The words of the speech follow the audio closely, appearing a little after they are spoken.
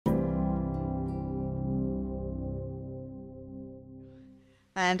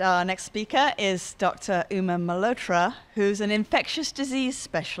And our next speaker is Dr. Uma Malhotra, who's an infectious disease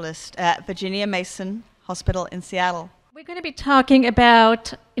specialist at Virginia Mason Hospital in Seattle. We're going to be talking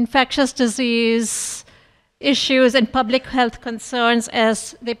about infectious disease issues and public health concerns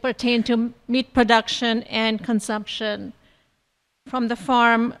as they pertain to meat production and consumption from the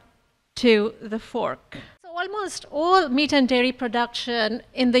farm to the fork. So almost all meat and dairy production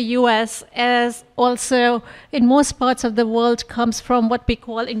in the US, as also in most parts of the world, comes from what we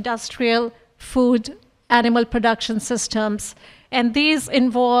call industrial food animal production systems. And these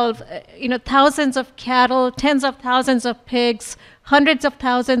involve thousands of cattle, tens of thousands of pigs, hundreds of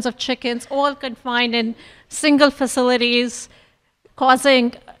thousands of chickens, all confined in single facilities,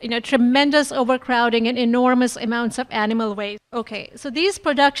 causing tremendous overcrowding and enormous amounts of animal waste. Okay, so these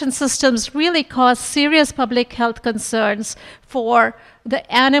production systems really cause serious public health concerns for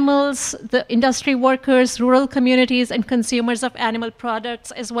the animals, the industry workers, rural communities, and consumers of animal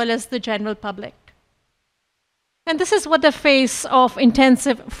products, as well as the general public. And this is what the face of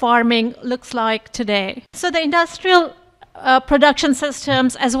intensive farming looks like today. So the industrial production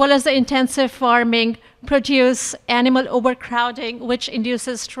systems, as well as the intensive farming, produce animal overcrowding, which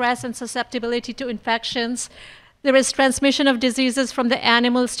induces stress and susceptibility to infections. There is transmission of diseases from the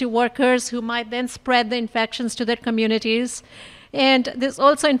animals to workers, who might then spread the infections to their communities. And there's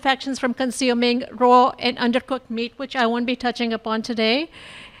also infections from consuming raw and undercooked meat, which I won't be touching upon today.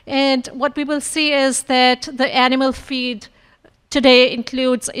 And what we will see is that the animal feed today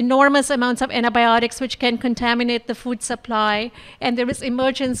includes enormous amounts of antibiotics, which can contaminate the food supply. And there is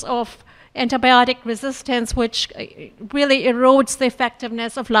emergence of antibiotic resistance, which really erodes the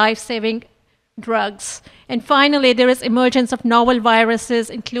effectiveness of life-saving drugs. And finally, there is emergence of novel viruses,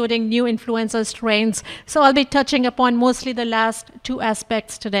 including new influenza strains. So I'll be touching upon mostly the last two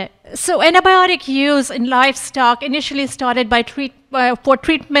aspects today. So antibiotic use in livestock initially started for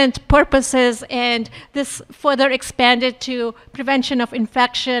treatment purposes, and this further expanded to prevention of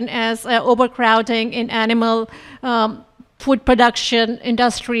infection as overcrowding in animal food production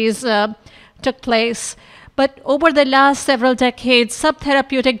industries took place. But over the last several decades,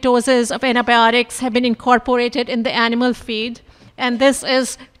 subtherapeutic doses of antibiotics have been incorporated in the animal feed, and this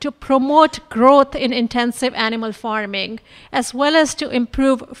is to promote growth in intensive animal farming, as well as to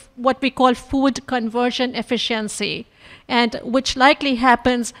improve what we call food conversion efficiency, and which likely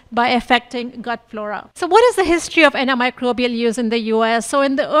happens by affecting gut flora. So what is the history of antimicrobial use in the US? So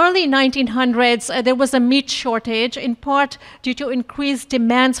in the early 1900s, there was a meat shortage, in part due to increased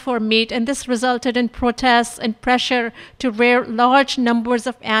demands for meat, and this resulted in protests and pressure to rear large numbers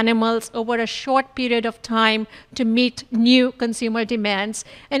of animals over a short period of time to meet new consumer demands.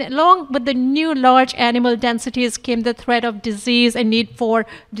 And along with the new large animal densities came the threat of disease and need for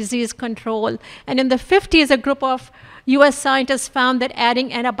disease control. And in the 50s, a group of US scientists found that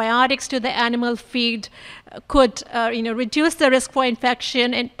adding antibiotics to the animal feed could reduce the risk for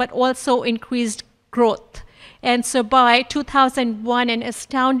infection, but also increased growth. And so by 2001, an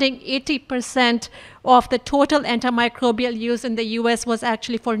astounding 80% of the total antimicrobial use in the US was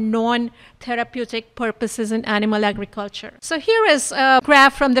actually for non-therapeutic purposes in animal agriculture. So here is a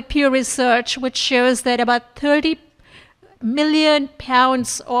graph from the Pew Research, which shows that about 30 million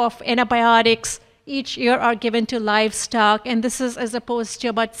pounds of antibiotics each year are given to livestock, and this is as opposed to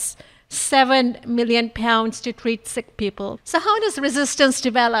about 7 million pounds to treat sick people. So how does resistance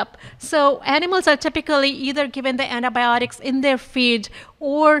develop? So animals are typically either given the antibiotics in their feed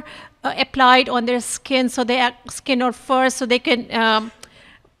or applied on their skin, skin or fur, so they can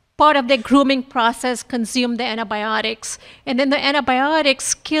part of their grooming process consume the antibiotics. And then the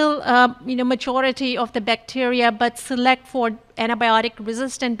antibiotics kill majority of the bacteria, but select for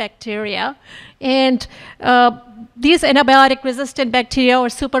antibiotic-resistant bacteria. And these antibiotic-resistant bacteria or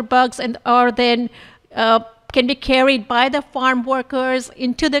superbugs are then can be carried by the farm workers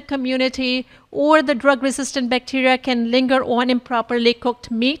into the community, or the drug-resistant bacteria can linger on improperly cooked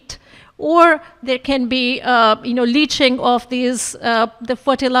meat, or there can be leaching of these the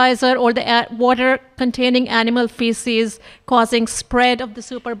fertilizer or the water-containing animal feces, causing spread of the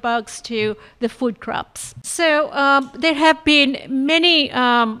superbugs to the food crops. So there have been many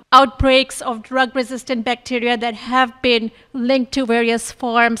outbreaks of drug-resistant bacteria that have been linked to various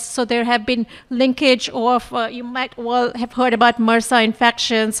farms. So there have been linkage of, you might well have heard about MRSA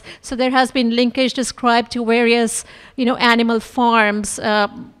infections. So there has been linkage described to various animal farms,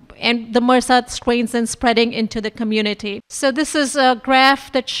 and the MRSA strains then spreading into the community. So this is a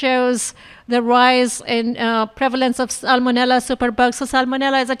graph that shows the rise in prevalence of Salmonella superbugs. So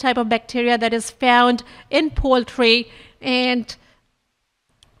Salmonella is a type of bacteria that is found in poultry, and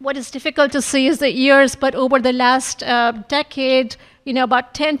what is difficult to see is the years, but over the last decade,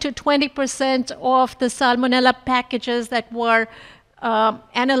 about 10 to 20% of the salmonella packages that were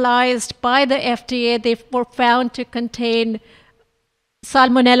analyzed by the FDA, they were found to contain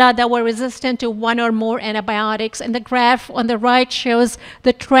salmonella that were resistant to one or more antibiotics. And the graph on the right shows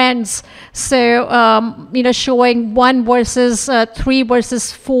the trends. So, showing 1 versus 3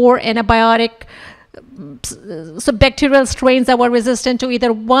 versus 4 antibiotic. So bacterial strains that were resistant to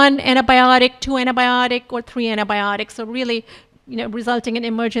either 1 antibiotic, 2 antibiotic, or 3 antibiotics. So really, resulting in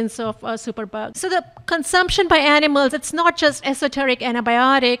emergence of superbugs. So the consumption by animals, it's not just esoteric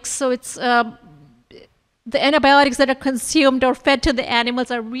antibiotics. So it's the antibiotics that are consumed or fed to the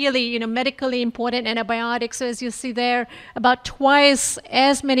animals are really, medically important antibiotics. So as you see there, about twice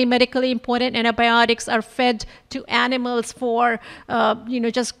as many medically important antibiotics are fed to animals for,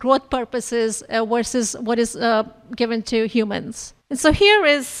 just growth purposes versus what is given to humans. And so here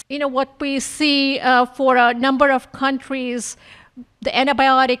is, what we see for a number of countries, the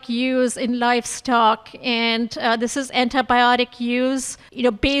antibiotic use in livestock, and this is antibiotic use,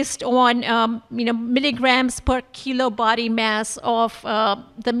 based on, milligrams per kilo body mass of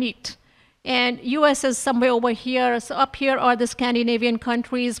the meat. And U.S. is somewhere over here. So up here are the Scandinavian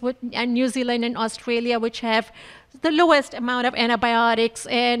countries and New Zealand and Australia, which have the lowest amount of antibiotics,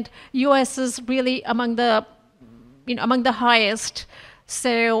 and U.S. is really among the highest.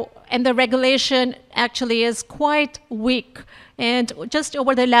 So, and the regulation actually is quite weak. And just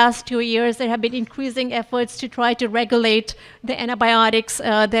over the last 2 years, there have been increasing efforts to try to regulate the antibiotics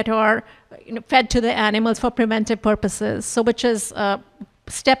that are fed to the animals for preventive purposes, so which is a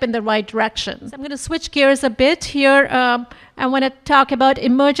step in the right direction. So I'm going to switch gears a bit here. I want to talk about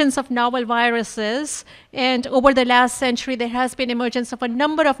emergence of novel viruses. And over the last century, there has been emergence of a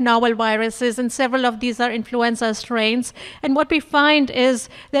number of novel viruses, and several of these are influenza strains. And what we find is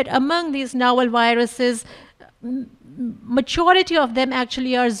that among these novel viruses, majority of them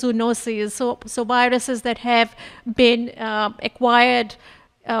actually are zoonoses, so viruses that have been acquired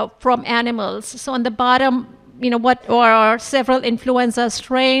from animals. So on the bottom, what are several influenza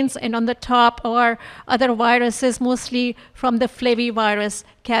strains, and on the top are other viruses, mostly from the flavivirus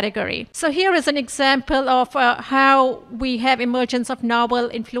category. So here is an example of how we have emergence of novel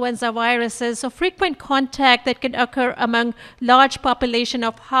influenza viruses. So frequent contact that can occur among large population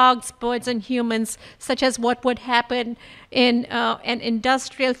of hogs, birds, and humans, such as what would happen in an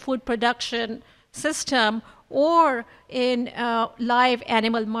industrial food production system or in a live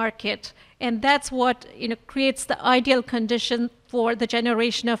animal market. And that's what creates the ideal condition for the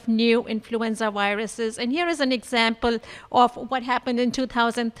generation of new influenza viruses. And here is an example of what happened in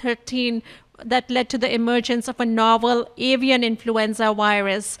 2013 that led to the emergence of a novel avian influenza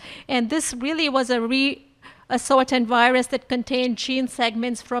virus. And this really was a reassortant virus that contained gene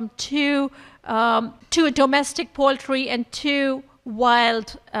segments from two domestic poultry and 2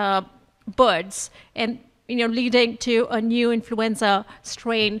 wild birds, and leading to a new influenza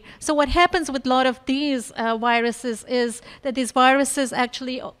strain. So what happens with a lot of these viruses is that these viruses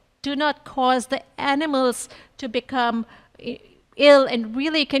actually do not cause the animals to become ill, and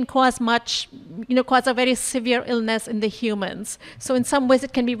really can cause cause a very severe illness in the humans. So in some ways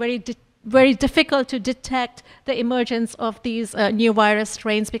it can be very difficult to detect the emergence of these new virus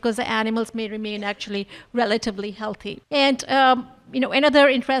strains, because the animals may remain actually relatively healthy. And another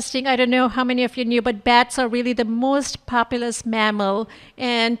interesting, I don't know how many of you knew, but bats are really the most populous mammal.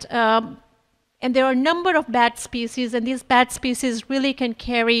 And there are a number of bat species, and these bat species really can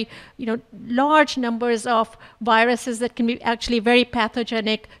carry, large numbers of viruses that can be actually very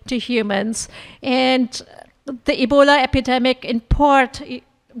pathogenic to humans. And the Ebola epidemic, in part,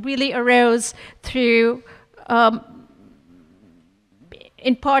 really arose through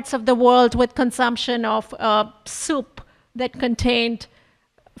in parts of the world with consumption of soup that contained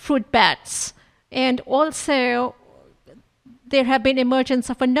fruit bats. And also there have been emergence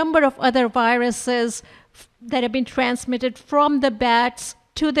of a number of other viruses that have been transmitted from the bats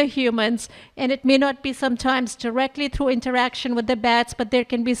to the humans, and it may not be sometimes directly through interaction with the bats, but there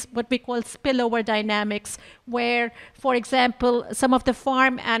can be what we call spillover dynamics, where, for example, some of the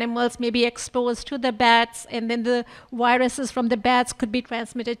farm animals may be exposed to the bats, and then the viruses from the bats could be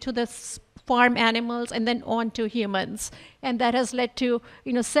transmitted to the farm animals and then on to humans. And that has led to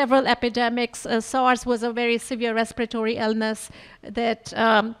several epidemics. SARS was a very severe respiratory illness that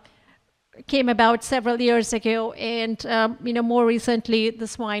came about several years ago, and more recently the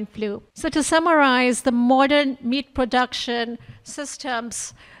swine flu. So to summarize, the modern meat production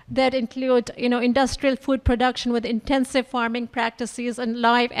systems that include, industrial food production with intensive farming practices and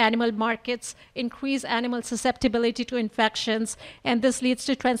live animal markets increase animal susceptibility to infections, and this leads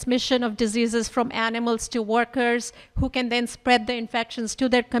to transmission of diseases from animals to workers, who can then spread the infections to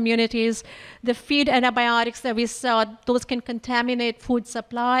their communities. The feed antibiotics that we saw, those can contaminate food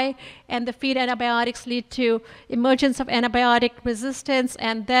supply, and the feed antibiotics lead to emergence of antibiotic resistance,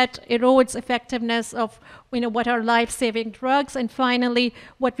 and that erodes effectiveness of what are life-saving drugs. And finally,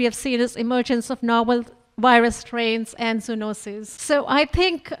 what we have seen is emergence of novel virus strains and zoonosis. So I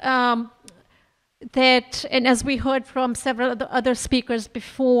think that, and as we heard from several other speakers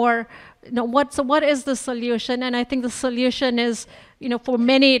before, what is the solution? And I think the solution is, for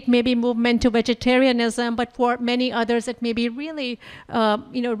many it may be movement to vegetarianism, but for many others it may be really,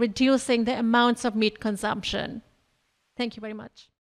 reducing the amounts of meat consumption. Thank you very much.